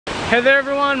Hey there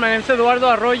everyone, my name is Eduardo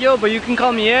Arroyo, but you can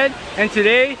call me Ed, and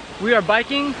today we are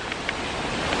biking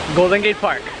Golden Gate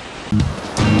Park.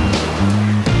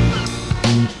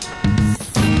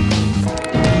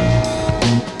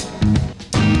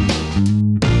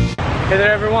 Hey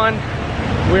there everyone,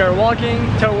 we are walking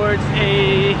towards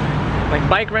a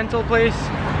bike rental place.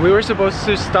 We were supposed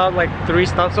to stop like 3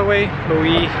 stops away, but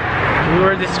we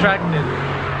were distracted,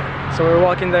 so we're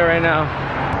walking there right now.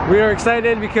 We are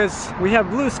excited because we have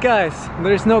blue skies.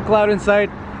 There's no cloud in sight,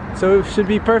 so it should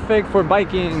be perfect for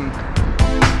biking.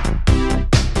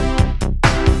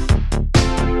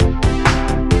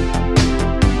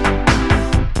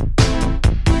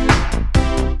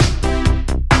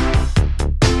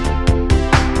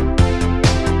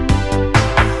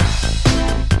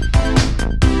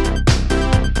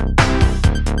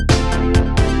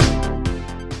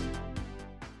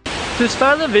 To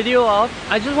start the video off,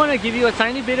 I just want to give you a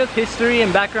tiny bit of history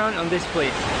and background on this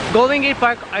place. Golden Gate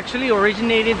Park actually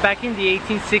originated back in the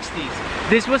 1860s.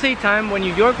 This was a time when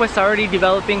New York was already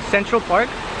developing Central Park,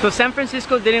 so San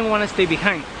Francisco didn't want to stay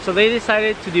behind, so they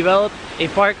decided to develop a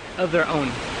park of their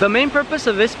own. The main purpose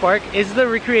of this park is the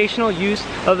recreational use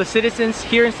of the citizens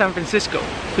here in San Francisco.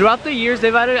 Throughout the years,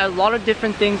 they've added a lot of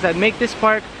different things that make this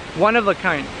park one of a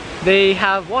kind. They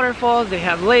have waterfalls, they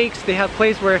have lakes, they have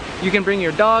places where you can bring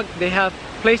your dog, they have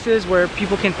places where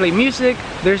people can play music,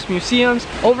 there's museums.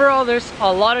 Overall, there's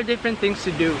a lot of different things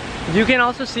to do. You can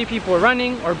also see people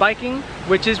running or biking,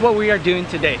 which is what we are doing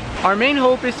today. Our main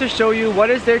hope is to show you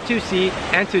what is there to see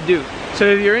and to do. So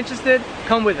if you're interested,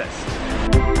 come with us.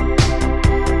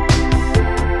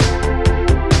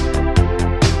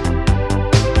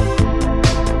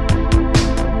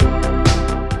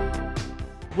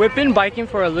 We've been biking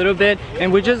for a little bit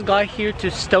and we just got here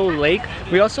to Stowe Lake.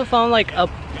 We also found like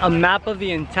a map of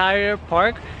the entire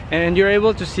park, and you're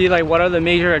able to see like what are the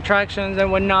major attractions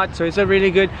and whatnot, so it's a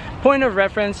really good point of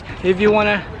reference if you want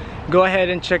to go ahead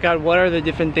and check out what are the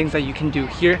different things that you can do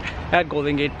here at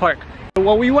Golden Gate Park.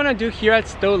 What we want to do here at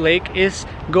Stowe Lake is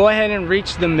go ahead and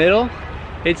reach the middle.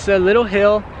 It's a little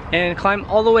hill, and climb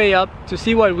all the way up to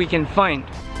see what we can find.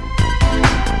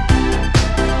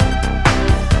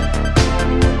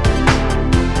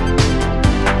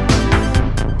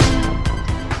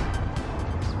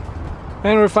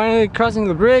 And we're finally crossing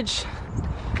the bridge.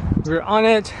 We're on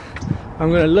it. I'm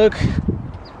gonna look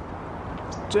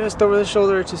just over the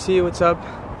shoulder to see what's up.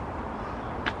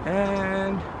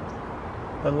 And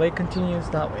the lake continues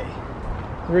that way.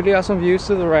 Really awesome views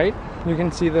to the right. You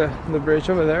can see the bridge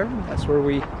over there. That's where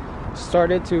we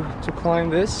started to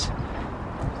climb this.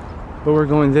 But we're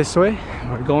going this way.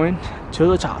 We're going to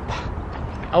the top.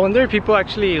 I wonder if people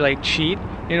actually like cheat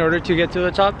in order to get to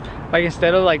the top. Like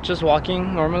instead of like just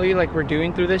walking normally like we're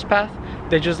doing through this path,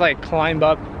 they just like climb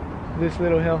up this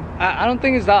little hill. I don't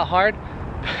think it's that hard,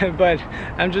 but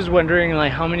I'm just wondering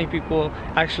like how many people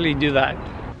actually do that.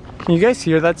 Can you guys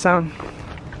hear that sound?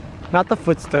 Not the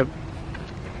footstep.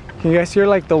 Can you guys hear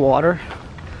like the water?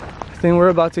 I think we're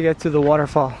about to get to the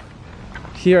waterfall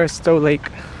here at Stowe Lake.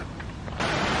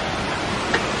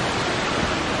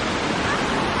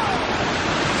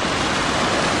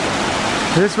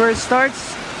 This is where it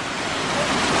starts,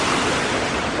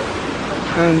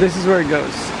 and this is where it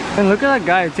goes. And look at that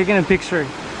guy taking a picture.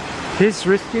 He's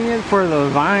risking it for the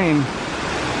vine.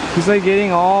 He's like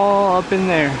getting all up in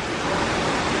there.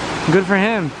 Good for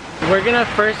him. We're gonna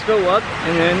first go up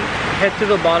and then head to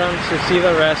the bottom to see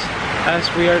the rest as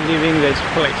we are leaving this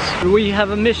place. We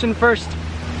have a mission first.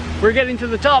 We're getting to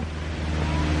the top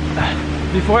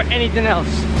before anything else.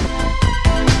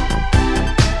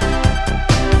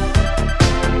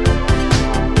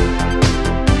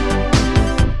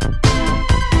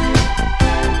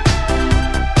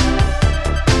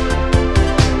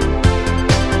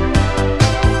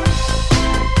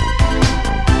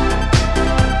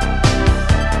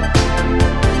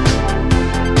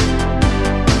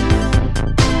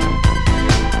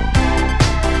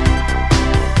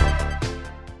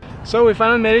 So we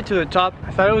finally made it to the top.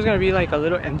 I thought it was gonna be like a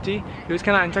little empty. It was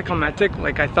kind of anticlimactic.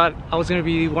 Like I thought I was gonna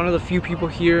be one of the few people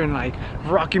here and like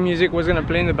rocky music was gonna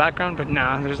play in the background, but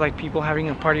nah, there's like people having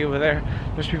a party over there.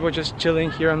 There's people just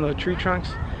chilling here on the tree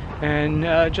trunks and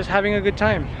just having a good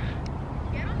time.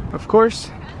 Of course,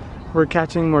 we're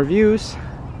catching more views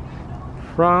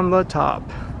from the top.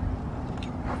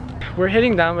 We're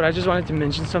heading down, but I just wanted to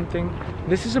mention something.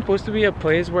 This is supposed to be a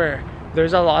place where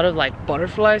there's a lot of like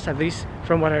butterflies, at least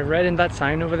from what I read in that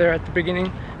sign over there at the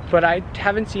beginning, but I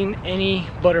haven't seen any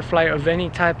butterfly of any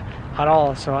type at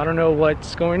all, so I don't know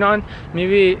what's going on.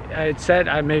 Maybe it said,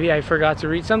 maybe I forgot to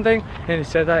read something and it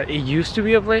said that it used to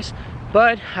be a place,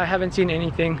 but I haven't seen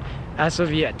anything as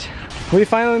of yet. We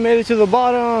finally made it to the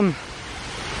bottom.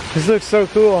 This looks so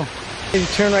cool. If you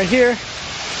turn right here,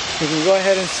 you can go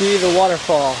ahead and see the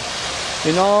waterfall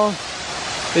in all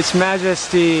its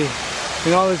majesty,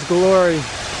 in all its glory.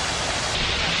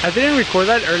 I didn't record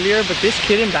that earlier, but this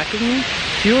kid in back of me,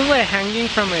 he was like hanging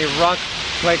from a rock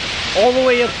like all the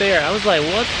way up there. I was like,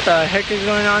 what the heck is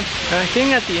going on? And I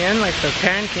think at the end, like the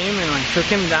parent came and like took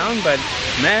him down, but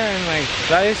man, like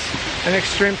that is an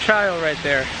extreme trial right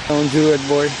there. Don't do it,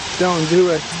 boy. Don't do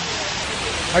it.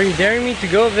 Are you daring me to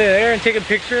go over there and take a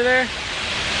picture there?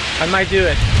 I might do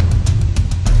it.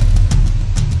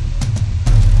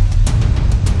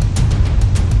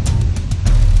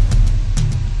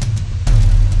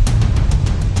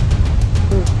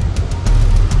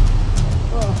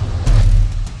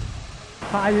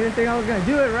 You didn't think I was gonna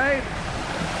do it, right?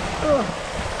 Ugh.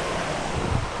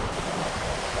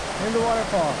 In the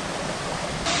waterfall.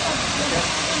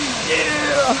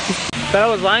 Yeah! Thought I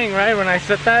was lying, right, when I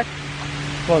said that?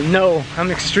 Well, no,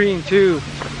 I'm extreme too.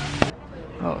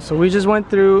 Oh, so we just went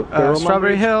through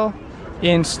Strawberry Hill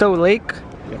in Stowe Lake.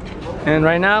 And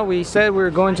right now we said we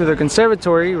were going to the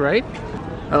conservatory, right?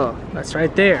 Oh, that's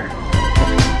right there.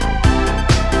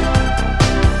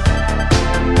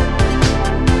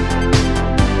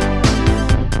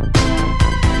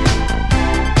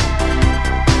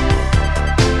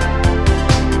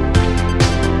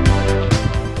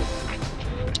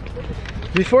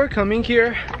 Before coming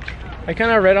here, I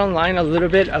kind of read online a little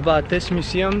bit about this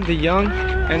museum, the Young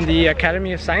and the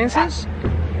Academy of Sciences.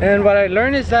 And what I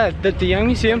learned is that the Young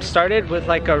Museum started with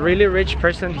like a really rich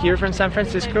person here from San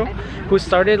Francisco who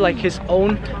started like his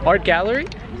own art gallery.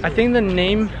 I think the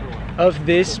name of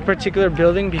this particular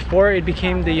building before it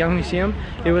became the Young Museum,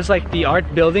 it was like the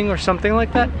Art Building or something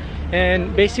like that.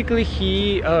 And basically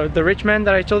he, the rich man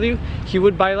that I told you, he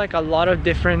would buy like a lot of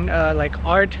different like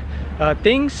art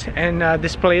things and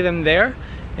display them there.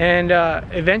 And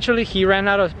eventually he ran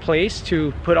out of place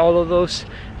to put all of those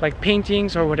like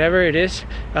paintings or whatever it is.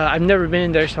 I've never been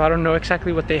in there, so I don't know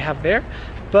exactly what they have there,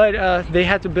 but they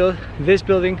had to build this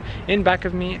building in back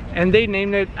of me, and they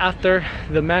named it after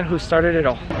the man who started it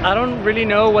all. I don't really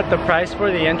know what the price for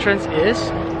the entrance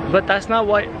is, but that's not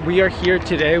what we are here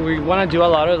today. We want to do a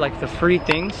lot of like the free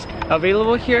things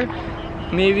available here.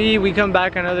 Maybe we come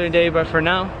back another day, but for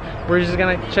now we're just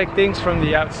gonna check things from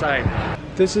the outside.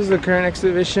 This is the current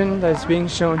exhibition that's being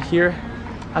shown here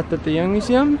at the Young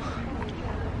Museum.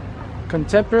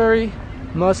 Contemporary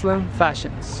Muslim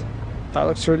fashions. That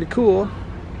looks really cool.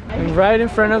 And right in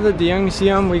front of the Young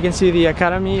Museum, we can see the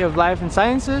Academy of Life and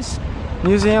Sciences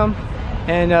Museum.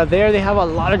 And there they have a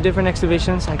lot of different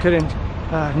exhibitions. I couldn't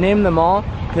name them all.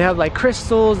 They have like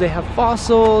crystals, they have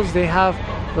fossils, they have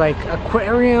like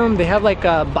aquarium, they have like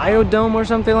a biodome or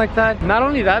something like that. Not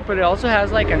only that, but it also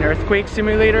has like an earthquake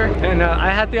simulator, and I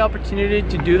had the opportunity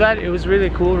to do that. It was really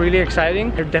cool, really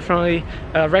exciting. I definitely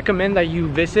recommend that you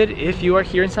visit if you are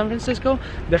here in San Francisco.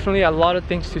 Definitely a lot of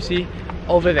things to see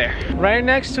over there. Right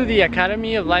next to the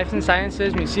Academy of Life and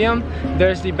Sciences Museum,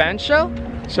 there's the band shell.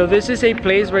 So this is a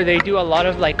place where they do a lot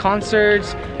of like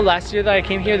concerts. Last year that I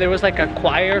came here, there was like a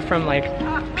choir from like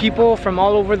people from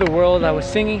all over the world that was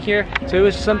singing here. So it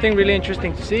was something really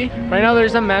interesting to see. Right now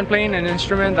there's a man playing an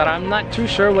instrument that I'm not too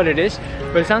sure what it is,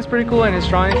 but it sounds pretty cool, and it's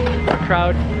drawing a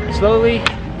crowd slowly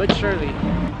but surely.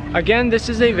 Again, this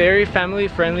is a very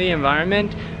family-friendly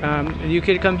environment. You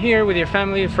could come here with your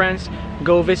family and friends,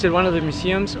 go visit one of the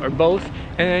museums or both,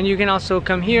 and then you can also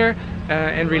come here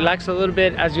and relax a little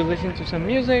bit as you listen to some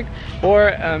music,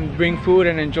 or bring food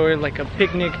and enjoy like a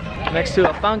picnic next to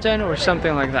a fountain or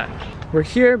something like that. We're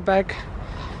here back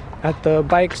at the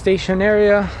bike station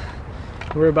area.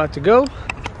 We're about to go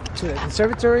to the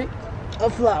Conservatory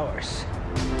of Flowers.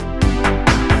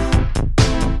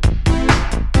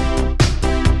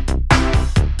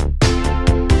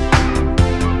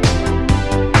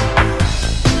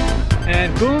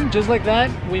 And boom, just like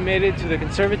that, we made it to the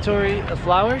Conservatory of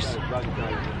Flowers.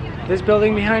 This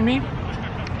building behind me.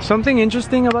 Something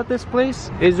interesting about this place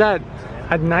is that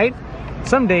at night,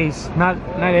 some days, not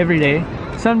every day,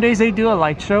 some days they do a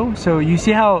light show. So you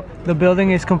see how the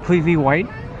building is completely white.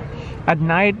 At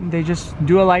night they just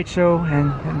do a light show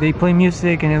and they play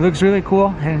music, and it looks really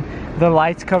cool, and the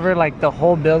lights cover like the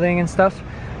whole building and stuff.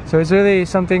 So it's really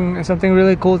something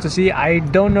really cool to see. I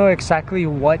don't know exactly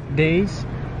what days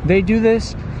they do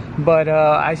this, but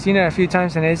I've seen it a few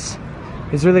times and it's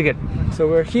really good. So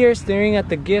we're here staring at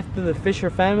the gift of the Fisher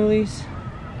families.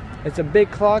 It's a big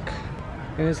clock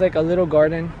and it's like a little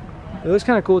garden. It looks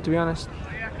kind of cool, to be honest.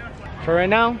 For right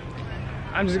now,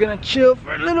 I'm just gonna chill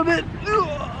for a little bit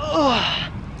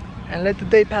and let the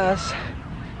day pass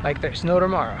like there's no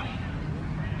tomorrow.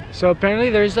 So apparently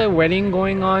there's a wedding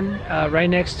going on right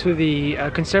next to the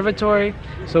conservatory,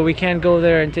 so we can't go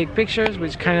there and take pictures,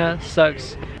 which kind of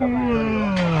sucks.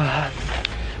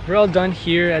 We're all done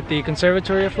here at the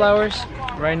Conservatory of Flowers.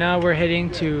 Right now we're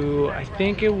heading to, I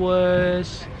think it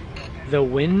was the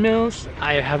windmills.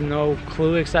 I have no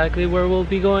clue exactly where we'll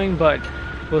be going, but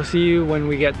we'll see you when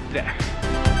we get there.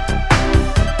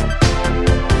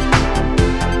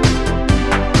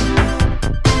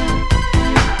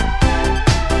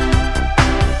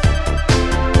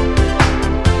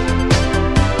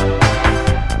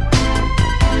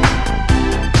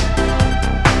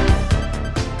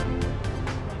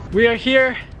 We are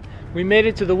here. We made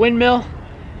it to the windmill.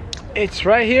 It's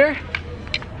right here.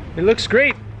 It looks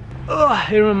great.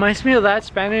 Ugh, it reminds me of that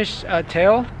Spanish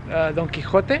tale, Don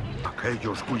Quixote.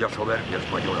 Aquellos cuya soberbia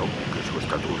es mayor aún que su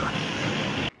estatura.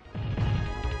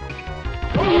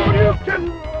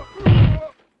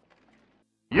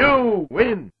 You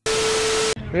win!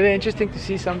 Really interesting to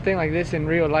see something like this in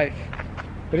real life.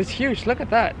 But it's huge, look at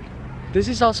that. This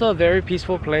is also a very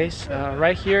peaceful place.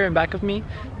 Right here in back of me,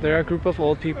 there are a group of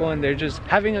old people and they're just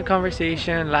having a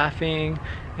conversation, laughing,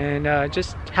 and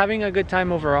just having a good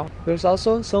time overall. There's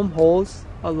also some holes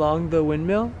along the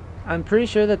windmill. I'm pretty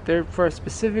sure that they're for a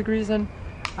specific reason.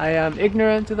 I am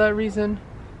ignorant to that reason,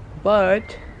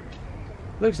 but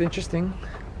looks interesting.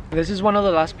 This is one of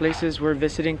the last places we're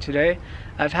visiting today.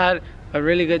 I've had a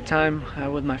really good time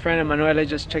with my friend Emanuela,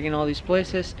 just checking all these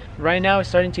places. Right now it's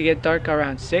starting to get dark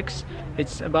around 6.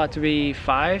 It's about to be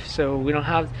 5, so we don't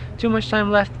have too much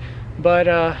time left, but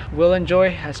we'll enjoy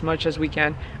as much as we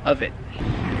can of it.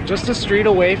 Just a street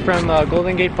away from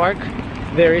Golden Gate Park,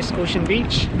 there is Ocean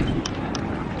Beach.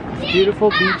 Beautiful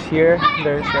beach here.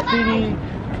 There's graffiti,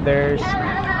 there's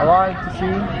a lot to see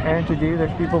and to do.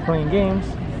 There's people playing games.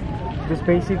 Just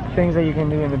basic things that you can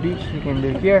do in the beach, you can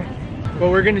do here. What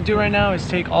we're gonna do right now is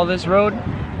take all this road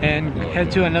and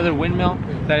head to another windmill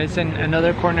that is in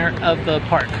another corner of the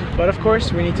park. But of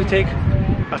course, we need to take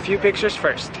a few pictures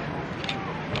first.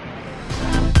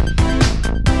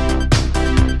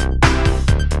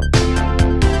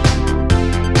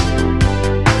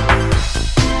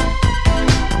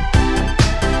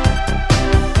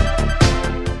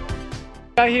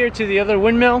 Got here to the other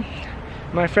windmill.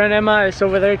 My friend Emma is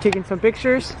over there taking some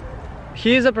pictures.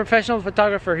 He is a professional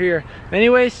photographer here.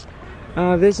 Anyways,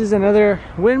 this is another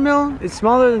windmill. It's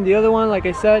smaller than the other one, like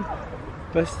I said,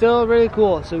 but still really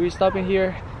cool. So we're stopping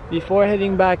here before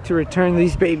heading back to return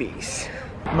these babies.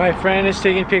 My friend is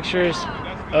taking pictures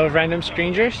of random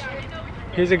strangers.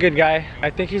 He's a good guy. I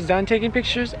think he's done taking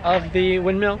pictures of the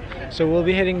windmill, so we'll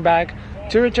be heading back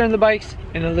to return the bikes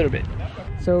in a little bit.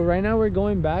 So right now we're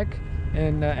going back,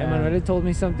 and Emanuele told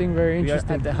me something very interesting.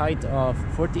 We are at the height of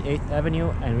 48th Avenue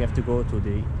and we have to go to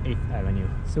the 8th Avenue.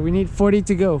 So we need 40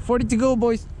 to go. 40 to go,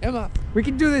 boys. Emma, we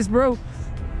can do this, bro.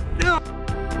 No.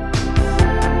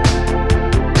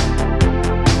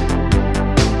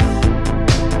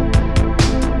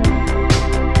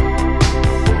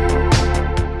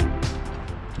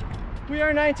 We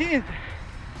are 19th.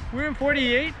 We're in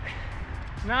 48.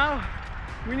 Now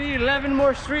we need 11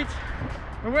 more streets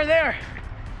and we're there.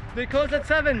 They close at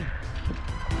 7.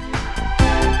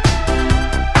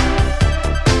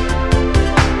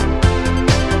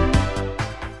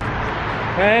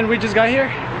 And we just got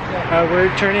here. We're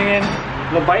turning in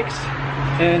the bikes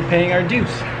and paying our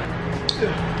dues.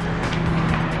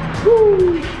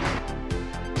 Woo.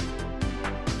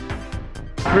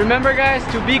 Remember guys,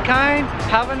 to be kind,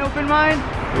 have an open mind.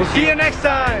 We'll see you next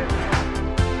time.